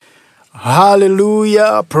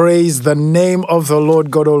Hallelujah. Praise the name of the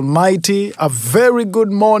Lord God Almighty. A very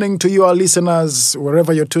good morning to you, our listeners,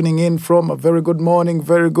 wherever you're tuning in from. A very good morning,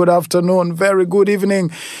 very good afternoon, very good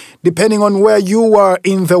evening, depending on where you are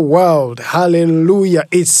in the world. Hallelujah.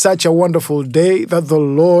 It's such a wonderful day that the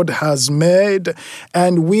Lord has made,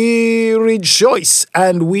 and we rejoice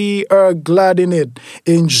and we are glad in it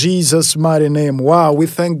in Jesus' mighty name. Wow. We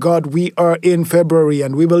thank God we are in February,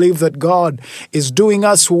 and we believe that God is doing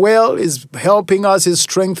us well, is helping us, is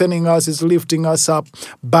strengthening us, is lifting us up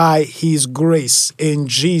by His grace in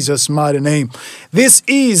Jesus' mighty name. This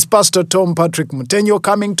is Pastor Tom Patrick Mutenyo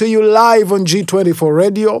coming to you live on G24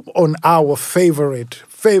 Radio on our favorite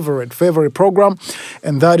program,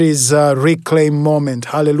 and that is Reclaim Moment.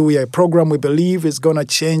 Hallelujah. A program we believe is going to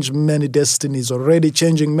change many destinies, already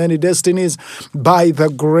changing many destinies by the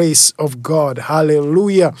grace of God.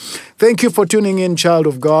 Hallelujah. Thank you for tuning in, child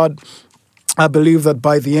of God. I believe that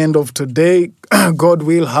by the end of today, God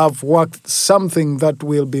will have worked something that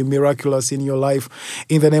will be miraculous in your life.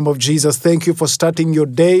 In the name of Jesus, thank you for starting your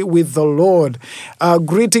day with the Lord.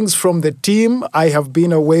 Greetings from the team. I have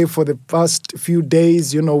been away for the past few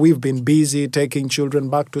days. You know, we've been busy taking children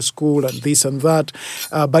back to school and this and that.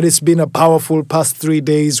 But it's been a powerful past 3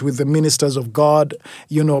 days with the ministers of God,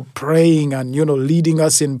 you know, praying and, you know, leading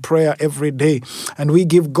us in prayer every day. And we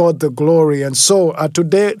give God the glory. And so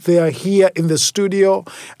today they are here in the studio.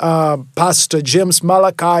 Pastor James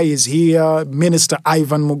Malachi is here. Minister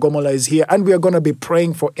Ivan Mugomola is here. And we are going to be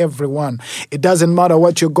praying for everyone. It doesn't matter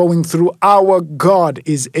what you're going through. Our God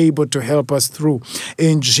is able to help us through.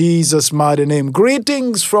 In Jesus' mighty name.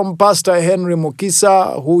 Greetings from Pastor Henry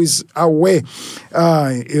Mukisa, who is away.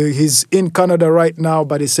 He's in Canada right now,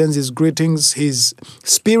 but he sends his greetings. His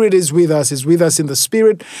spirit is with us. He's with us in the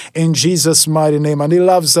spirit in Jesus' mighty name. And he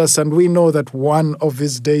loves us. And we know that one of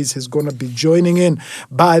his days he's going to be joining in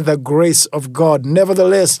by the grace of God.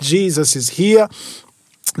 Nevertheless, Jesus is here.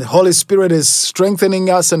 The Holy Spirit is strengthening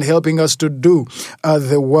us and helping us to do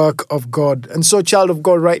the work of God. And so, child of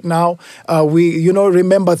God, right now,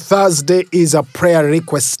 remember Thursday is a prayer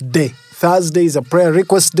request day. Thursday is a prayer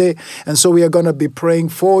request day, and so we are going to be praying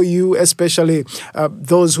for you, especially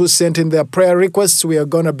those who sent in their prayer requests. We are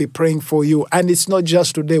going to be praying for you, and it's not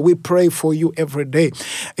just today. We pray for you every day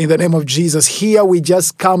in the name of Jesus. Here we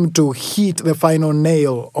just come to hit the final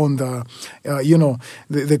nail on the,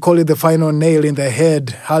 they call it the final nail in the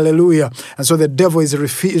head. Hallelujah. And so the devil is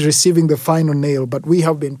receiving the final nail, but we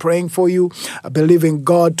have been praying for you, believing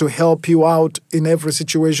God to help you out in every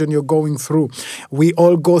situation you're going through. We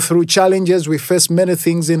all go through challenges. We face many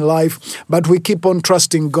things in life, but we keep on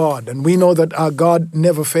trusting God. And we know that our God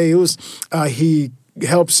never fails. He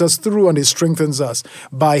helps us through and He strengthens us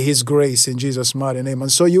by His grace in Jesus' mighty name.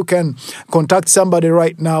 And so you can contact somebody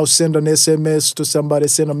right now, send an SMS to somebody,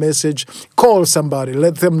 send a message, call somebody,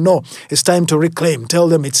 let them know it's time to reclaim. Tell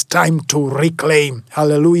them it's time to reclaim.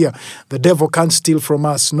 Hallelujah. The devil can't steal from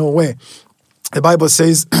us. No way. The Bible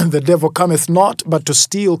says, the devil cometh not, but to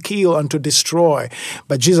steal, kill, and to destroy.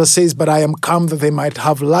 But Jesus says, but I am come that they might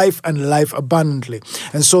have life and life abundantly.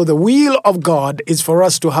 And so the will of God is for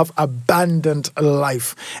us to have abundant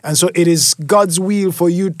life. And so it is God's will for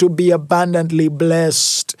you to be abundantly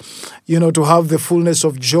blessed, to have the fullness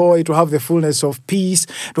of joy, to have the fullness of peace,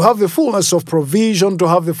 to have the fullness of provision, to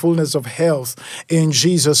have the fullness of health in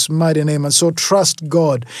Jesus' mighty name. And so trust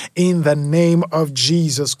God in the name of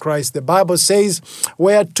Jesus Christ. The Bible says,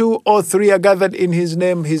 where 2 or 3 are gathered in His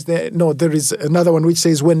name, there is another one which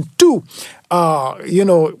says, when 2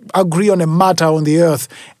 agree on a matter on the earth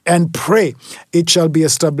and pray, it shall be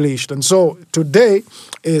established. And so today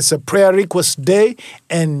is a prayer request day,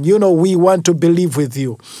 and we want to believe with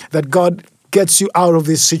you that God gets you out of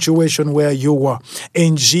this situation where you were.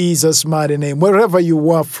 In Jesus' mighty name. Wherever you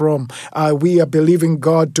were from, we are believing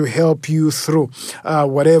God to help you through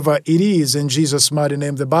whatever it is in Jesus' mighty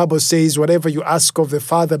name. The Bible says, whatever you ask of the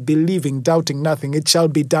Father, believing, doubting nothing, it shall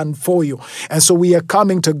be done for you. And so we are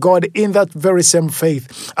coming to God in that very same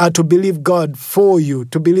faith to believe God for you,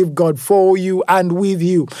 and with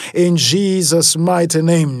you in Jesus' mighty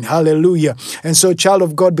name. Hallelujah. And so, child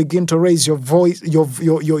of God, begin to raise your voice,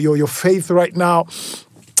 your faith right now.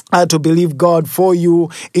 To believe God for you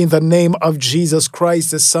in the name of Jesus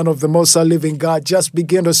Christ, the Son of the Most High Living God. Just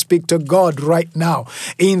begin to speak to God right now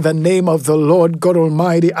in the name of the Lord God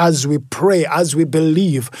Almighty as we pray, as we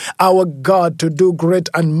believe our God to do great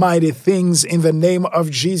and mighty things in the name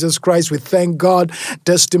of Jesus Christ. We thank God.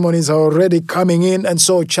 Testimonies are already coming in. And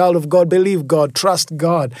so, child of God, believe God, trust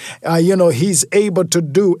God. He's able to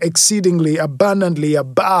do exceedingly abundantly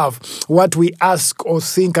above what we ask or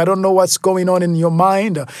think. I don't know what's going on in your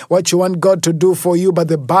mind. what you want God to do for you, but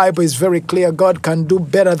the Bible is very clear. God can do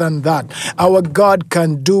better than that. Our God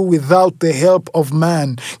can do without the help of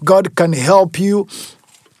man. God can help you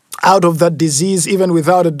out of that disease even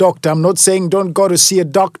without a doctor. I'm not saying don't go to see a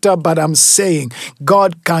doctor, but I'm saying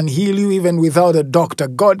God can heal you even without a doctor.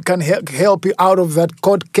 God can help you out of that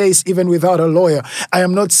court case even without a lawyer. I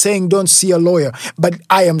am not saying don't see a lawyer, but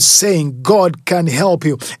I am saying God can help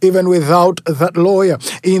you even without that lawyer.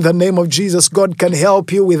 In the name of Jesus, God can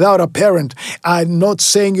help you without a parent. I'm not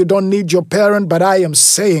saying you don't need your parent, but I am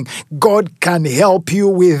saying God can help you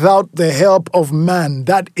without the help of man.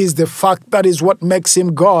 That is the fact. That is what makes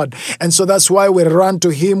him God. And so that's why we run to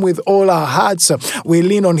him with all our hearts. We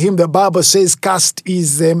lean on him. The Bible says, cast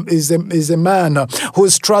is a man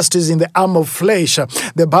whose trust is in the arm of flesh.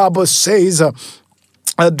 The Bible says,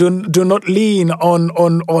 do not lean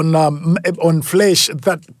on flesh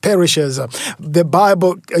that perishes. The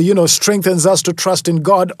Bible, strengthens us to trust in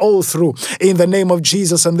God all through in the name of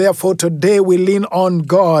Jesus. And therefore today we lean on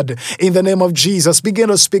God in the name of Jesus. Begin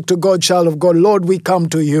to speak to God, child of God. Lord, we come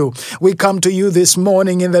to you. We come to you this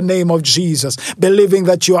morning in the name of Jesus, believing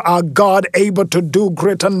that you are God, able to do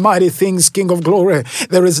great and mighty things, King of glory.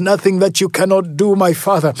 There is nothing that you cannot do, my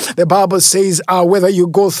Father. The Bible says, whether you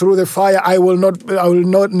go through the fire, I will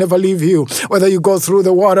never leave you. Whether you go through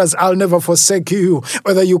the waters, I'll never forsake you.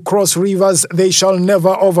 Whether you cross rivers, they shall never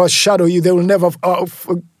overshadow you. They will never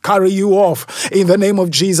carry you off in the name of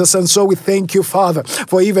Jesus. And so we thank you, Father,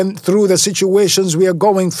 for even through the situations we are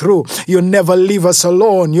going through, you never leave us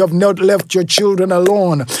alone. You have not left your children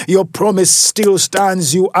alone. Your promise still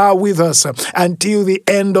stands. You are with us until the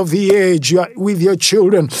end of the age. You are with your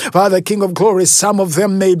children. Father, King of glory, some of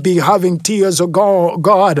them may be having tears of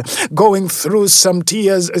God, going through some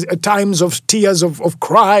tears, times of tears of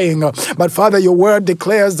crying. But Father, your word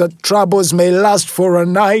declares that troubles may last for a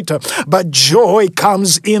night, but joy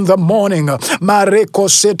comes in the morning.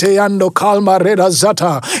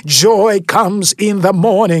 Joy comes in the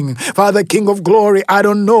morning. Father, King of glory, I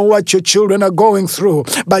don't know what your children are going through,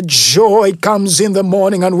 but joy comes in the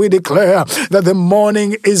morning, and we declare that the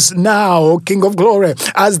morning is now, King of glory,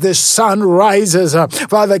 as the sun rises.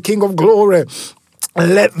 Father, King of glory,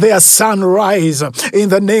 let their sun rise in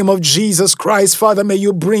the name of Jesus Christ. Father, may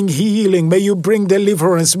you bring healing. May you bring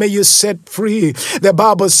deliverance. May you set free. The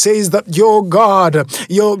Bible says that your God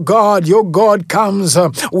comes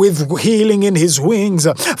with healing in his wings.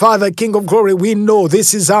 Father, King of glory, we know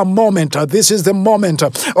this is our moment. This is the moment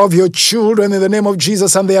of your children in the name of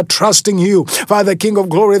Jesus, and they are trusting you. Father, King of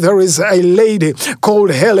glory, there is a lady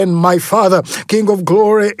called Helen, my Father, King of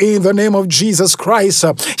glory, in the name of Jesus Christ.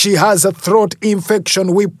 She has a throat infection.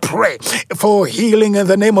 We pray for healing in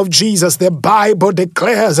the name of Jesus. The Bible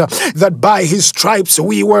declares that by his stripes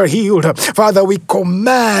we were healed. Father, we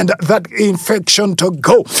command that infection to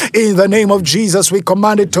go in the name of Jesus. We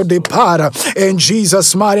command it to depart in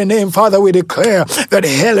Jesus' mighty name. Father, we declare that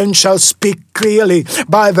Helen shall speak clearly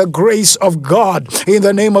by the grace of God in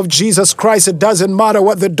the name of Jesus Christ. It doesn't matter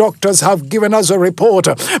what the doctors have given us a report,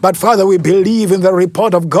 but Father, we believe in the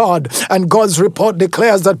report of God, and God's report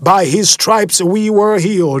declares that by his stripes we were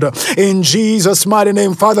healed. In Jesus' mighty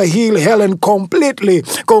name, Father, heal Helen completely.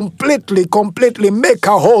 Make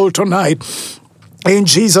her whole tonight. In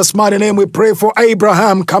Jesus' mighty name, we pray for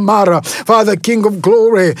Abraham Kamara. Father, King of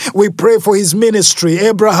glory, we pray for his ministry,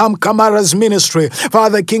 Abraham Kamara's ministry.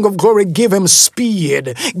 Father, King of glory, give him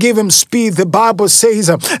speed. Give him speed. The Bible says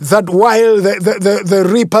that while the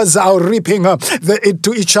reapers are reaping,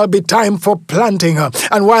 it shall be time for planting.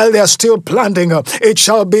 And while they are still planting, they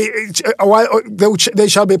shall be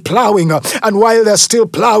plowing. And while they are still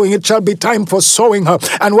plowing, it shall be time for sowing.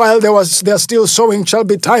 And while they are still sowing, it shall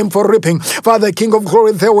be time for reaping. Father, King of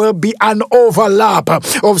glory, there will be an overlap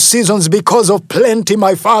of seasons because of plenty,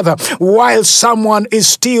 my Father. While someone is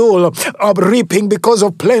still reaping because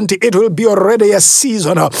of plenty, it will be already a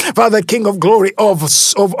season, Father, King of glory, of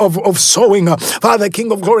sowing. Father,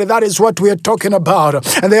 King of glory, that is what we are talking about.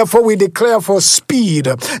 And therefore we declare for speed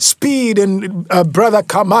in Brother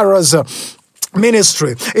Kamara's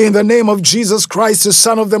ministry. In the name of Jesus Christ, the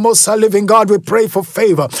Son of the Most High Living God, we pray for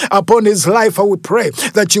favor upon his life. We pray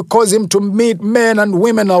that you cause him to meet men and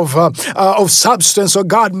women of substance, oh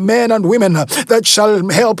God, men and women that shall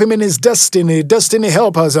help him in his destiny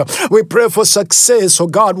helpers. We pray for success, oh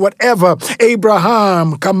God, whatever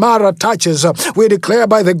Abraham Kamara touches, we declare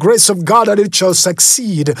by the grace of God that it shall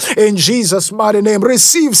succeed. In Jesus' mighty name,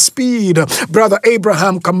 receive speed, Brother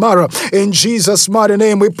Abraham Kamara. In Jesus' mighty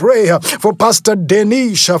name, we pray for Pastor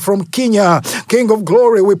Denisha from Kenya, King of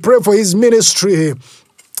glory. We pray for his ministry.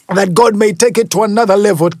 that God may take it to another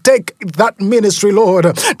level. Take that ministry,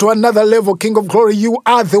 Lord, to another level, King of Glory. You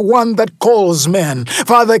are the one that calls men,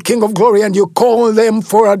 Father, King of Glory, and you call them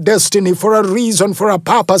for a destiny, for a reason, for a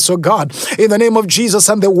purpose, oh God, in the name of Jesus.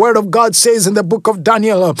 And the word of God says in the book of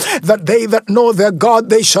Daniel that they that know their God,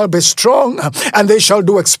 they shall be strong and they shall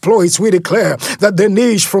do exploits. We declare that the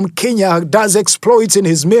niche from Kenya does exploits in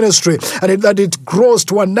his ministry and that it grows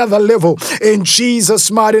to another level in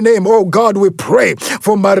Jesus' mighty name. Oh God, we pray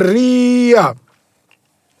for Maria,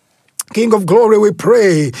 King of Glory. We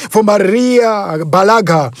pray for Maria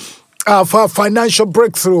Balaga, for a financial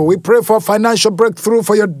breakthrough. We pray for a financial breakthrough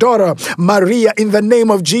for your daughter, Maria, in the name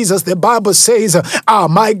of Jesus. The Bible says,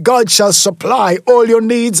 my God shall supply all your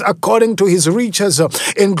needs according to his riches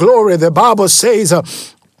in glory. The Bible says,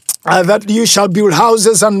 that you shall build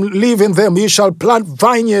houses and live in them. You shall plant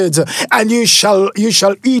vineyards and you shall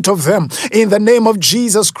eat of them. In the name of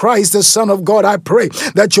Jesus Christ, the Son of God, I pray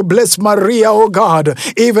that you bless Maria, oh God,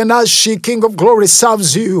 even as she, King of Glory,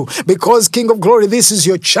 serves you. Because, King of Glory, this is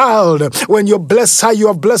your child. When you bless her, you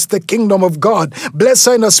have blessed the kingdom of God. Bless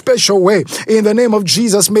her in a special way. In the name of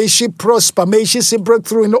Jesus, may she prosper. May she see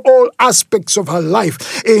breakthrough in all aspects of her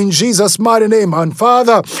life. In Jesus' mighty name. And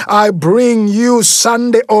Father, I bring you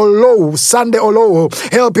Sunday Olo,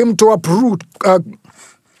 help him to uproot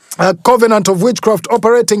a covenant of witchcraft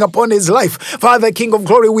operating upon his life. Father, King of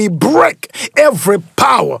Glory, we break every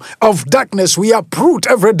power of darkness. We uproot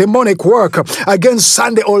every demonic work against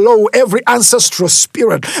Sunday Olo, every ancestral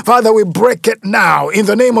spirit. Father, we break it now in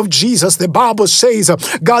the name of Jesus. The Bible says,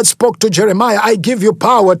 God spoke to Jeremiah, I give you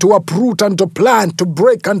power to uproot and to plant, to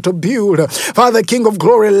break and to build. Father, King of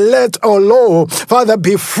Glory, let Olo, Father,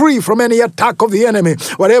 be free from any attack of the enemy.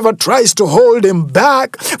 Whatever tries to hold him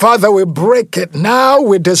back, Father, we break it now.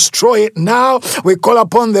 We destroy it now. We call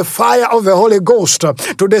upon the fire of the Holy Ghost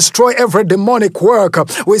to destroy every demonic work.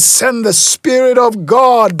 We send the Spirit of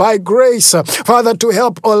God by grace, Father, to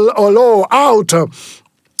help Olo out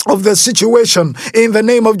of the situation. In the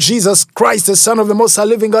name of Jesus Christ, the Son of the Most High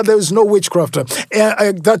Living God, there is no witchcraft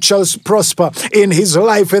that shall prosper in his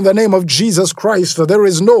life. In the name of Jesus Christ, there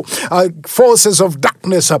is no forces of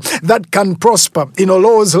darkness that can prosper in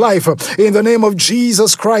Olo's life. In the name of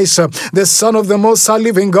Jesus Christ, the Son of the Most High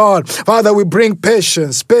Living God, Father, we bring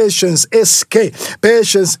patience, SK.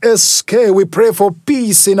 We pray for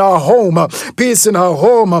peace in our home,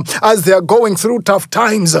 as they are going through tough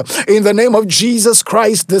times. In the name of Jesus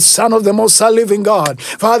Christ, the Son of the Most High Living God,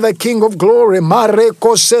 Father, King of Glory, we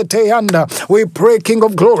pray, King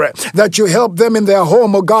of Glory, that you help them in their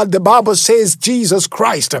home, oh God. The Bible says Jesus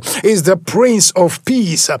Christ is the Prince of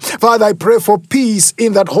Peace. Father, I pray for peace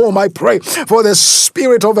in that home. I pray for the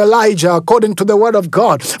spirit of Elijah, according to the word of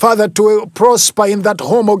God, Father, to prosper in that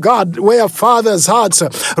home, oh God, where fathers' hearts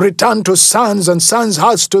return to sons and sons'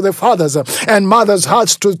 hearts to the fathers and mothers'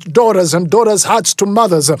 hearts to daughters and daughters' hearts to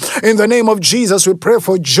mothers. In the name of Jesus, we pray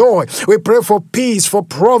for joy. We pray for peace, for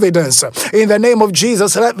providence. In the name of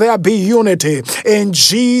Jesus, let there be unity. In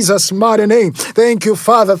Jesus' mighty name. Thank you,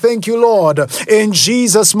 Father. Thank you, Lord. In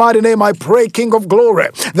Jesus' mighty name, I pray, King of Glory,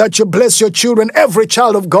 that you bless your children, every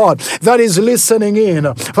child of God that is listening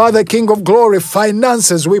in. Father, King of Glory,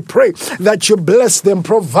 finances, we pray that you bless them,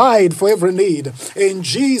 provide for every need. In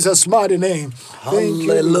Jesus' mighty name.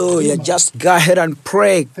 Hallelujah. Just go ahead and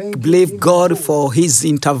pray. Believe God for his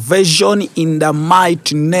intervention in the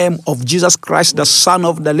mighty name of Jesus Christ, the Son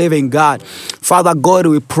of the living God. Father God,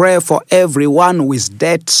 we pray for everyone with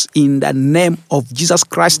debts in the name of Jesus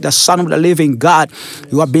Christ, the Son of the living God.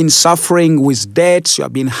 You have been suffering with debts. You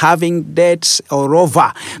have been having debts all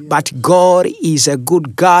over. But God is a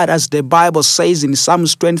good God, as the Bible says in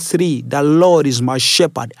Psalms 23, the Lord is my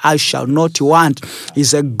shepherd, I shall not want.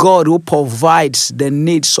 He's a God who provides the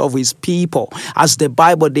needs of his people. As the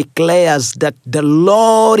Bible declares that the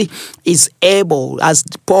Lord is able, as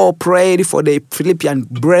Paul prayed for the Philippian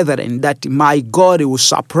brethren, that my God will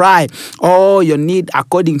supply all your need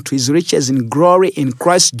according to his riches in glory in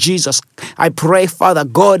Christ Jesus. I pray, Father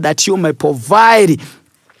God, that you may provide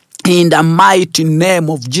in the mighty name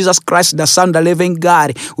of Jesus Christ, the Son of the living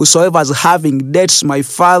God. Whosoever is having debts, my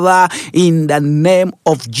Father, in the name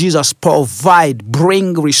of Jesus, provide,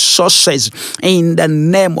 bring resources in the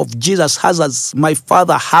name of Jesus. As my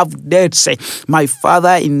Father have debts, my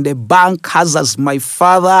Father, in the bank, as my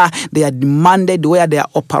Father, they are demanded where they are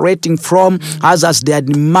operating from, as they are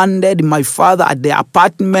demanded, my Father, at the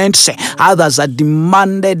apartments, others are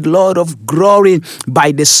demanded, Lord of glory,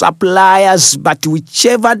 by the suppliers, but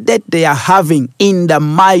whichever debt they are having, in the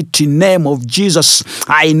mighty name of Jesus.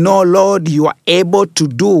 I know, Lord, you are able to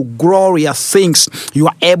do glorious things. You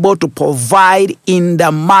are able to provide in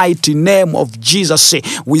the mighty name of Jesus.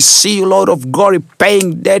 We see you, Lord of glory,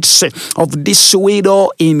 paying debts of this widow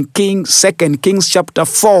in 2 Kings chapter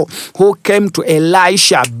 4, who came to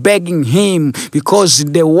Elisha begging him because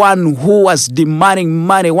the one who was demanding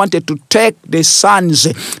money wanted to take the sons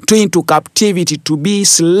into captivity to be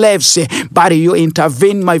slaves. But you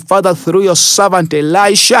intervened, my Father, through your servant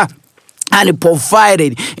Elisha, and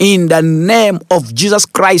provided in the name of Jesus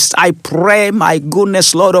Christ. I pray, my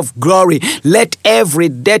goodness, Lord of glory, let every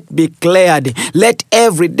debt be cleared. Let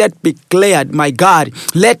every debt be cleared, my God.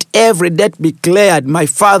 Let every debt be cleared, my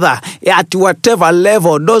Father, at whatever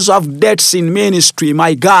level. Those who have debts in ministry,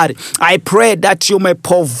 my God, I pray that you may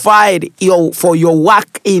provide for your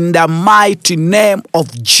work in the mighty name of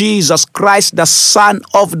Jesus Christ, the Son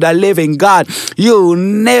of the living God. You will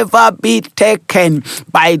never be taken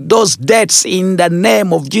by those debts in the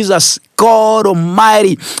name of Jesus. God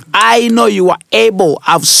Almighty, I know you are able.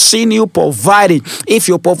 I've seen you provided. If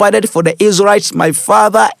you provided for the Israelites, my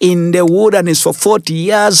Father, in the wilderness for 40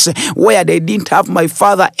 years, where they didn't have, my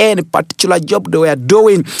Father, any particular job they were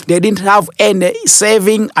doing, they didn't have any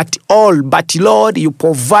saving at all. But Lord, you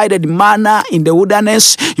provided manna in the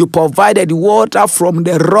wilderness. You provided water from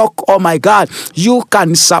the rock. Oh my God, you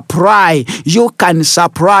can supply. You can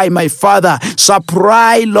supply, my Father.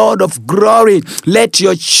 Supply, Lord of glory. Let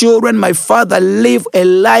your children, my Father, live a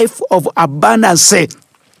life of abundance.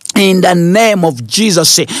 In the name of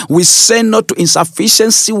Jesus, we say no to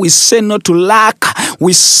insufficiency. We say no to lack.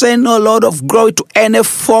 We say no, Lord of glory, to any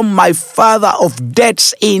form, my Father, of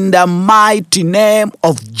debts. In the mighty name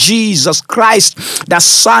of Jesus Christ, the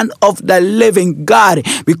Son of the living God,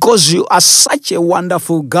 because you are such a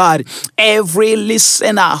wonderful God. Every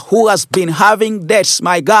listener who has been having debts,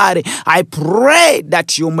 my God, I pray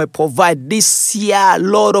that you may provide this year,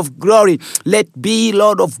 Lord of glory. Let be,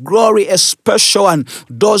 Lord of glory, a special one.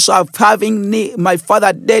 Those of having, my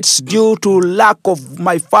Father, debts due to lack of,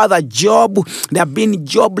 my Father, job. They have been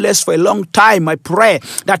jobless for a long time. I pray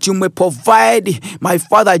that you may provide, my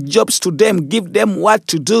Father, jobs to them. Give them what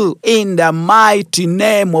to do in the mighty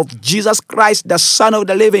name of Jesus Christ, the Son of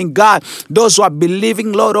the living God. Those who are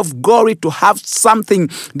believing, Lord of glory, to have something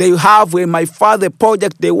they have, with my Father,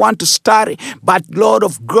 project they want to start, but Lord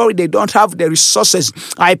of glory, they don't have the resources.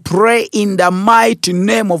 I pray in the mighty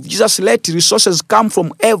name of Jesus, let resources come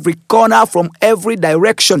from every corner, from every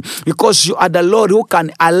direction, because you are the Lord who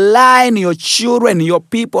can align your children, your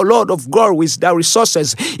people, Lord of glory, with the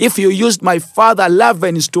resources. If you used, my Father,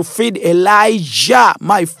 Lavens to feed Elijah,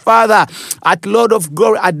 my Father, at Lord of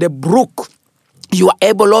glory, at the brook, you are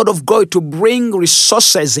able, Lord of God, to bring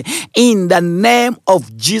resources in the name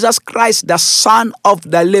of Jesus Christ, the Son of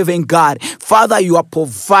the living God. Father, you are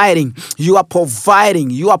providing. You are providing.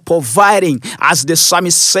 You are providing. As the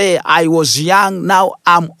psalmist say, I was young, now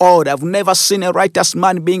I'm old. I've never seen a righteous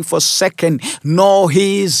man being forsaken, nor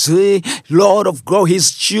his Lord of God,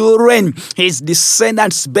 his children, his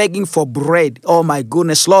descendants begging for bread. Oh my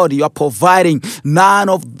goodness, Lord, you are providing. None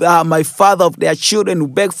of my Father, of their children who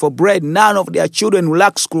beg for bread. None of their children who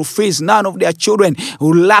lack school fees. None of their children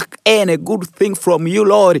who lack any good thing from you,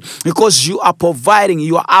 Lord, because you are providing.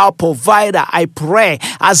 You are our provider. I pray,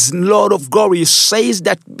 as Lord of glory says,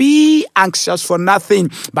 that be anxious for nothing,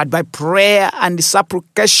 but by prayer and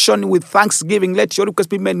supplication with thanksgiving, let your request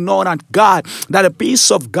be made known unto God, that the peace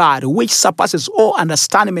of God, which surpasses all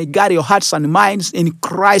understanding, may guard your hearts and minds in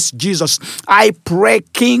Christ Jesus. I pray,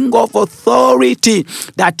 King of authority,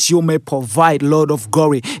 that you may provide, Lord of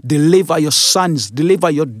glory. Deliver your sons, deliver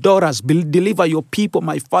your daughters, deliver your people,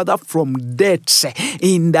 my Father, from debts.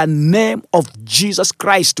 In the name of Jesus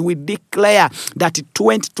Christ, we declare that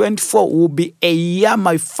 2024 will be a year,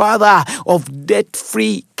 my Father, of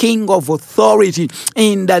debt-free, King of authority.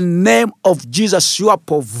 In the name of Jesus, you are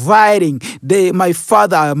providing. My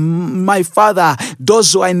Father,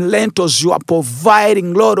 those who are in lentils, you are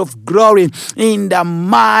providing, Lord of glory. In the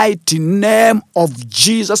mighty name of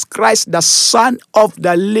Jesus Christ, the Son of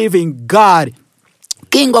the living God.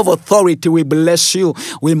 King of authority, we bless you.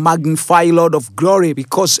 We magnify you, Lord of glory,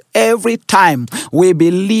 because every time we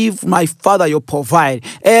believe, my Father, you provide.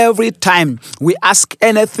 Every time we ask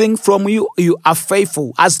anything from you, you are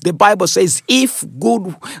faithful. As the Bible says, if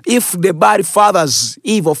the bad fathers,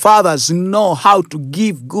 evil fathers, know how to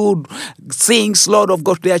give good things, Lord of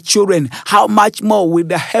God, to their children, how much more will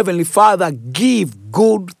the Heavenly Father give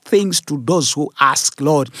good things to those who ask,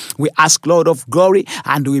 Lord. We ask, Lord of glory,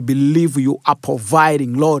 and we believe you are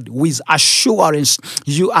providing, Lord, with assurance.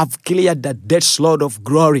 You have cleared the debts, Lord of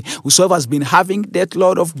glory. Whosoever has been having debt,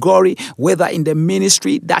 Lord of glory, whether in the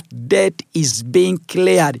ministry, that debt is being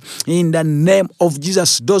cleared in the name of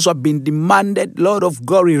Jesus. Those who have been demanded, Lord of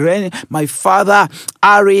glory, my Father,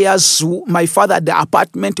 areas, my Father, the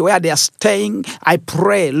apartment where they are staying, I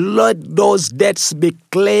pray, Lord, those debts be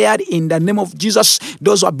cleared in the name of Jesus.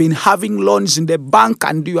 Those who have been having loans in the bank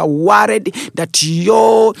and you are worried that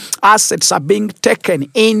your assets are being taken,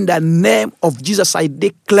 in the name of Jesus, I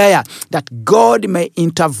declare that God may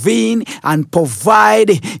intervene and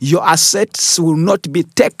provide. Your assets will not be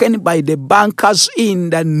taken by the bankers in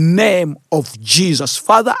the name of Jesus.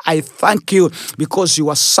 Father, I thank you because you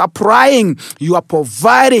are supplying, you are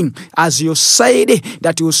providing, as you said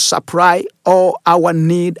that you supply all our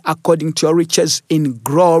need according to your riches in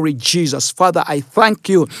glory, Jesus. Father, I thank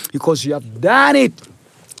you because you have done it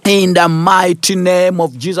in the mighty name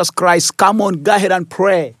of Jesus Christ. Come on, go ahead and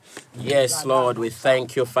pray. Yes, Lord, we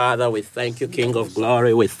thank you, Father. We thank you, King of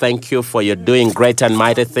Glory. We thank you for your doing great and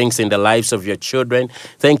mighty things in the lives of your children.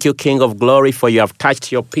 Thank you, King of Glory, for you have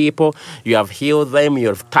touched your people. You have healed them. You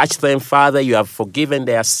have touched them, Father. You have forgiven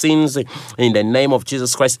their sins in the name of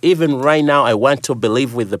Jesus Christ. Even right now, I want to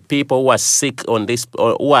believe with the people who are sick on this,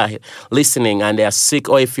 or who are listening and they are sick,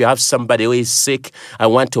 or if you have somebody who is sick, I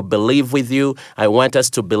want to believe with you. I want us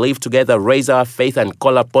to believe together, raise our faith and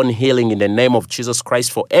call upon healing in the name of Jesus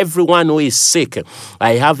Christ for everyone who is sick.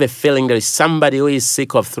 I have a feeling there is somebody who is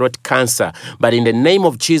sick of throat cancer, but in the name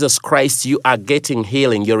of Jesus Christ, you are getting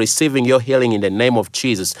healing. You're receiving your healing in the name of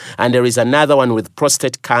Jesus. And there is another one with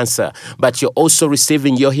prostate cancer, but you're also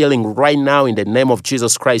receiving your healing right now in the name of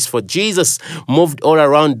Jesus Christ. For Jesus moved all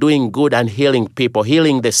around doing good and healing people,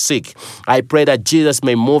 healing the sick. I pray that Jesus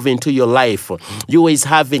may move into your life. You is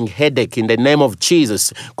having headache in the name of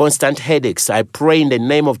Jesus, constant headaches. I pray in the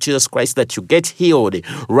name of Jesus Christ that you get healed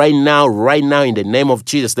right now in the name of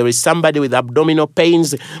Jesus. There is somebody with abdominal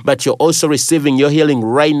pains, but you're also receiving your healing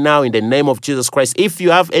right now in the name of Jesus Christ. If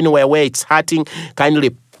you have anywhere where it's hurting,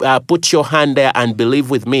 kindly put your hand there and believe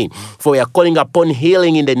with me. For we are calling upon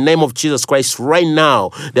healing in the name of Jesus Christ right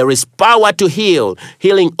now. There is power to heal,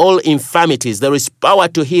 healing all infirmities. There is power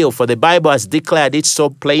to heal, for the Bible has declared it so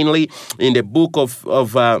plainly in the book of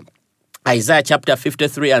Isaiah chapter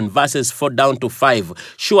 53 and verses 4 down to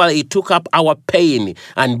 5. Surely he took up our pain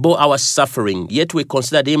and bore our suffering, yet we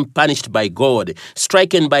considered him punished by God,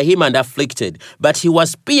 stricken by him and afflicted. But he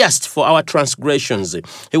was pierced for our transgressions.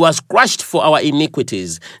 He was crushed for our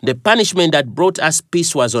iniquities. The punishment that brought us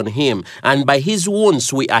peace was on him, and by his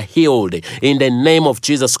wounds we are healed in the name of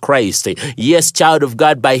Jesus Christ. Yes, child of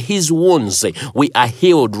God, by his wounds we are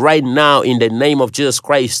healed right now in the name of Jesus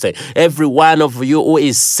Christ. Every one of you who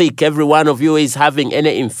is sick, every one of you is having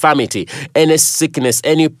any infirmity, any sickness,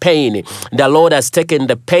 any pain, the Lord has taken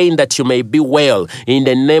the pain that you may be well in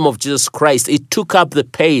the name of Jesus Christ. He took up the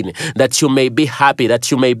pain that you may be happy,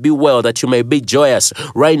 that you may be well, that you may be joyous.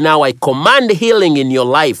 Right now, I command healing in your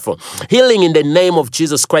life, healing in the name of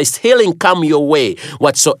Jesus Christ. Healing come your way.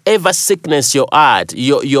 Whatsoever sickness you're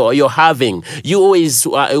having, you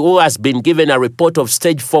who has been given a report of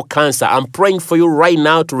stage 4 cancer, I'm praying for you right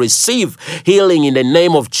now to receive healing in the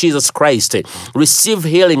name of Jesus Christ. Receive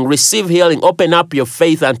healing, receive healing. Open up your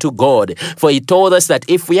faith unto God. For he told us that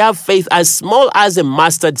if we have faith as small as a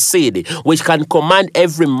mustard seed, which can command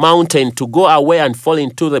every mountain to go away and fall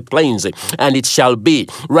into the plains, and it shall be.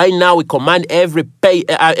 Right now we command every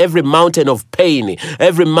mountain of pain,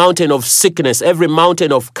 every mountain of sickness, every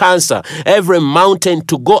mountain of cancer, every mountain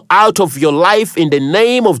to go out of your life in the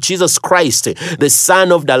name of Jesus Christ, the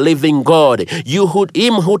Son of the living God.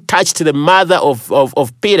 Him who touched the mother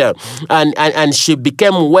of Peter, and she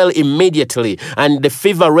became well immediately, and the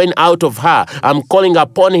fever ran out of her. I'm calling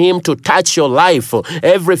upon him to touch your life.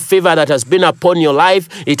 Every fever that has been upon your life,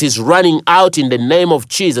 it is running out in the name of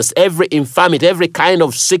Jesus. Every infirmity, every kind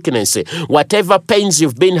of sickness, whatever pains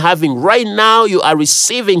you've been having, right now you are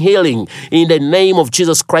receiving healing in the name of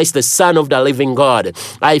Jesus Christ, the Son of the living God.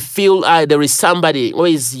 I feel there is somebody who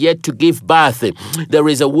is yet to give birth. There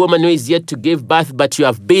is a woman who is yet to give birth, but you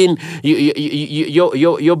have been,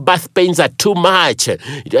 your birth pains are too much.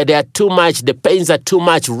 They are too much. The pains are too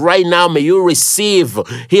much. Right now, may you receive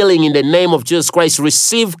healing in the name of Jesus Christ.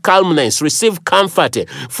 Receive calmness. Receive comfort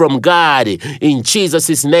from God in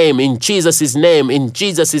Jesus' name. In Jesus' name. In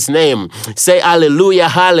Jesus' name. Say hallelujah,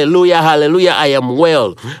 hallelujah, hallelujah. I am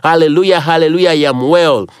well. Hallelujah, hallelujah. I am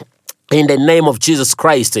well. In the name of Jesus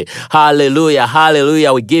Christ. Hallelujah.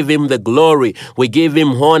 Hallelujah. We give him the glory. We give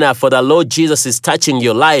him honor, for the Lord Jesus is touching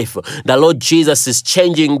your life. The Lord Jesus is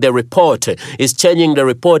changing the report. Is changing the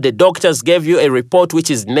report. The doctors gave you a report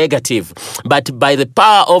which is negative, but by the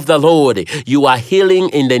power of the Lord, you are healing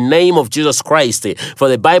in the name of Jesus Christ. For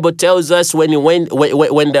the Bible tells us when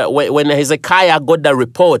Hezekiah got the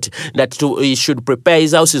report that he should prepare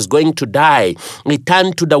his house, is going to die, he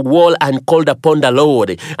turned to the wall and called upon the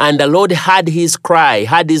Lord, and the Lord had his cry,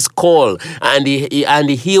 had his call, and he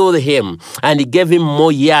healed him, and he gave him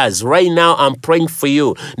more years. Right now, I'm praying for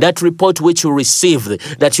you. That report which you received,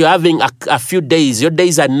 that you're having a few days, your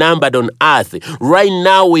days are numbered on earth. Right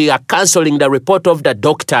now, we are canceling the report of the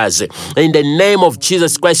doctors. In the name of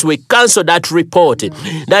Jesus Christ, we cancel that report.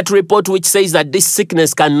 That report which says that this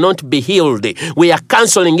sickness cannot be healed. We are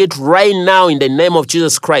canceling it right now in the name of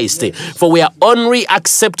Jesus Christ. For we are only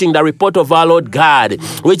accepting the report of our Lord God,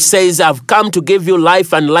 which says, I've come to give you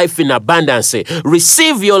life and life in abundance.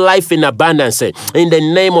 Receive your life in abundance in the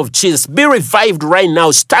name of Jesus. Be revived right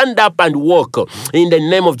now. Stand up and walk in the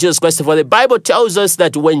name of Jesus Christ. For the Bible tells us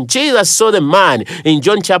that when Jesus saw the man in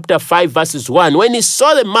John chapter 5 verses 1, when he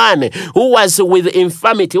saw the man who was with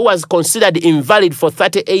infirmity, who was considered invalid for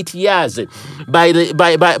 38 years by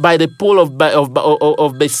the pool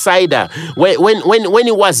of Bethsaida, when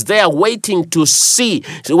he was there waiting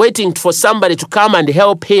for somebody to come and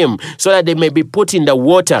help him so that they may be put in the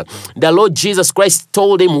water, the Lord Jesus Christ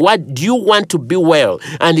told him, what, do you want to be well?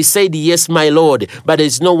 And he said, yes, my Lord, but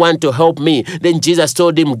there's no one to help me. Then Jesus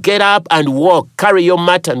told him, get up and walk, carry your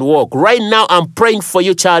mat and walk. Right now, I'm praying for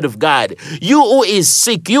you, child of God. You who is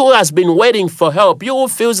sick, you who has been waiting for help, you who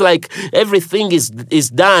feels like everything is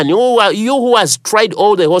done, you who has tried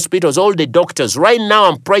all the hospitals, all the doctors, right now,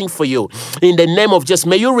 I'm praying for you. In the name of Jesus,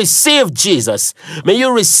 may you receive Jesus. May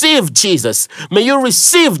you receive Jesus. May you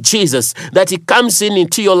receive Jesus, that he comes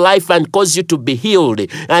into your life and causes you to be healed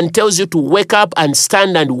and tells you to wake up and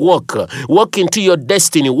stand and walk. Walk into your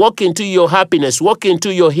destiny. Walk into your happiness. Walk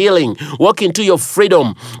into your healing. Walk into your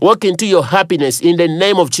freedom. Walk into your happiness in the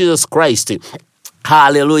name of Jesus Christ.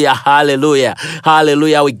 Hallelujah, hallelujah,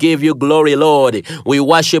 hallelujah. We give you glory, Lord. We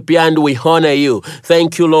worship you and we honor you.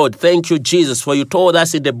 Thank you, Lord. Thank you, Jesus, for you told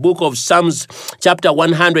us in the book of Psalms chapter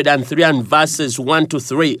 103 and verses 1 to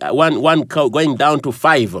 3, one going down to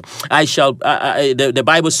 5. The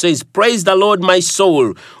Bible says, praise the Lord, my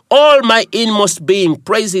soul. All my inmost being,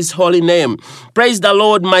 praise his holy name. Praise the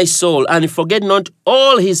Lord, my soul, and forget not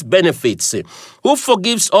all his benefits, who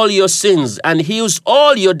forgives all your sins and heals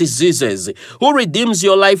all your diseases, who redeems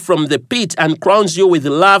your life from the pit and crowns you with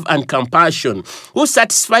love and compassion, who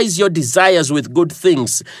satisfies your desires with good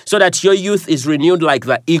things, so that your youth is renewed like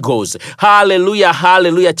the eagles. Hallelujah,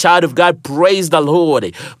 hallelujah, child of God. Praise the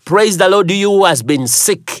Lord. Praise the Lord, you who has been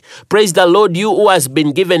sick. Praise the Lord, you who has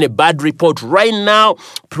been given a bad report. Right now,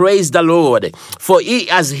 praise the Lord, for he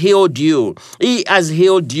has healed you. He has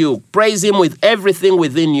healed you. Praise him with everything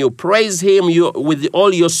within you. Praise him with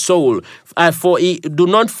all your soul. Do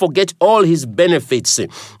not forget all his benefits.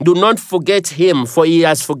 Do not forget him, for he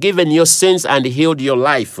has forgiven your sins and healed your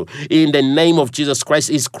life. In the name of Jesus Christ,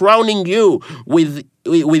 he's crowning you with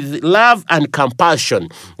love and compassion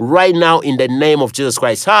right now in the name of Jesus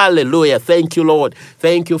Christ. Hallelujah. Thank you, Lord.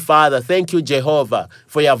 Thank you, Father. Thank you, Jehovah,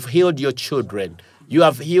 for you have healed your children. You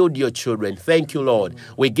have healed your children. Thank you, Lord.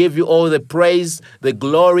 We give you all the praise, the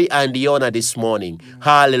glory, and the honor this morning.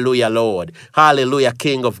 Hallelujah, Lord. Hallelujah,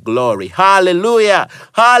 King of glory. Hallelujah.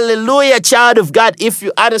 Hallelujah, child of God. If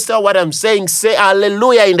you understand what I'm saying, say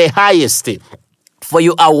hallelujah in the highest. For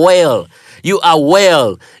you are well. You are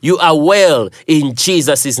well. You are well in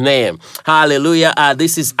Jesus' name. Hallelujah.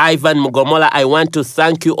 This is Ivan Mugomola. I want to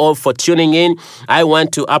thank you all for tuning in. I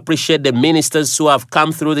want to appreciate the ministers who have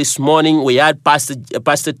come through this morning. We had Pastor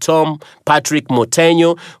Tom Patrick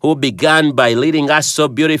Motenyo, who began by leading us so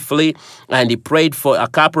beautifully, and he prayed for a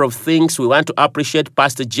couple of things. We want to appreciate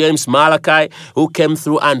Pastor James Malachi, who came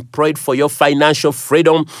through and prayed for your financial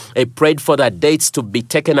freedom. He prayed for the debts to be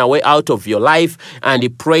taken away out of your life, and he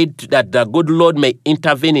prayed that the good Lord may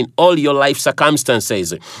intervene in all your life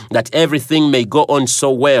circumstances, that everything may go on so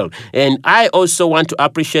well. And I also want to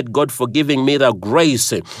appreciate God for giving me the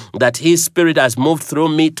grace that his Spirit has moved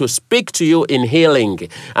through me to speak to you in healing.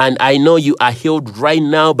 And I know you are healed right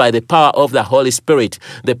now by the power of the Holy Spirit,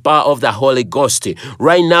 the power of the Holy Ghost.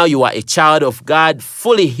 Right now you are a child of God,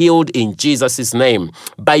 fully healed in Jesus' name.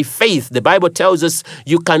 By faith, the Bible tells us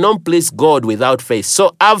you cannot please God without faith.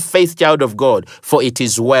 So have faith, child of God, for it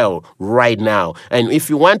is well right now. And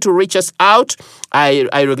if you want to reach us out, I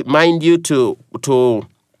remind you to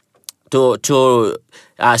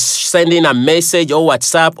send in a message or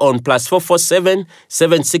WhatsApp on +447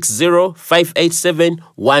 760 587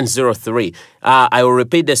 103. I will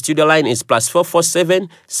repeat, the studio line is +447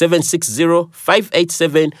 760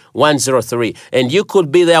 587 103. And you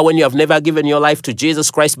could be there when you have never given your life to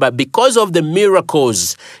Jesus Christ, but because of the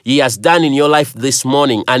miracles He has done in your life this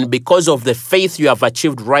morning, and because of the faith you have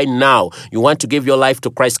achieved right now, you want to give your life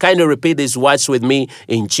to Christ. Kindly repeat these words with me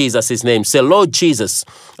in Jesus' name. Say, Lord Jesus,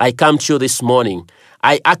 I come to you this morning.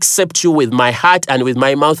 I accept you with my heart, and with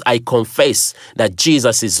my mouth I confess that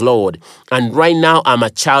Jesus is Lord. And right now I'm a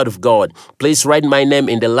child of God. Please write my name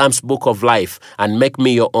in the Lamb's Book of Life and make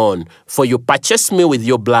me your own. For you purchased me with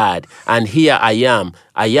your blood, and here I am.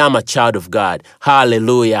 I am a child of God.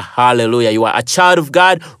 Hallelujah, hallelujah. You are a child of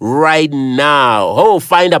God right now. Oh,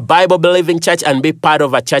 find a Bible-believing church and be part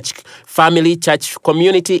of a church family, church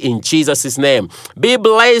community in Jesus' name. Be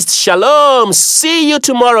blessed. Shalom. See you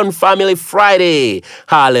tomorrow on Family Friday.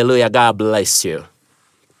 Hallelujah. God bless you.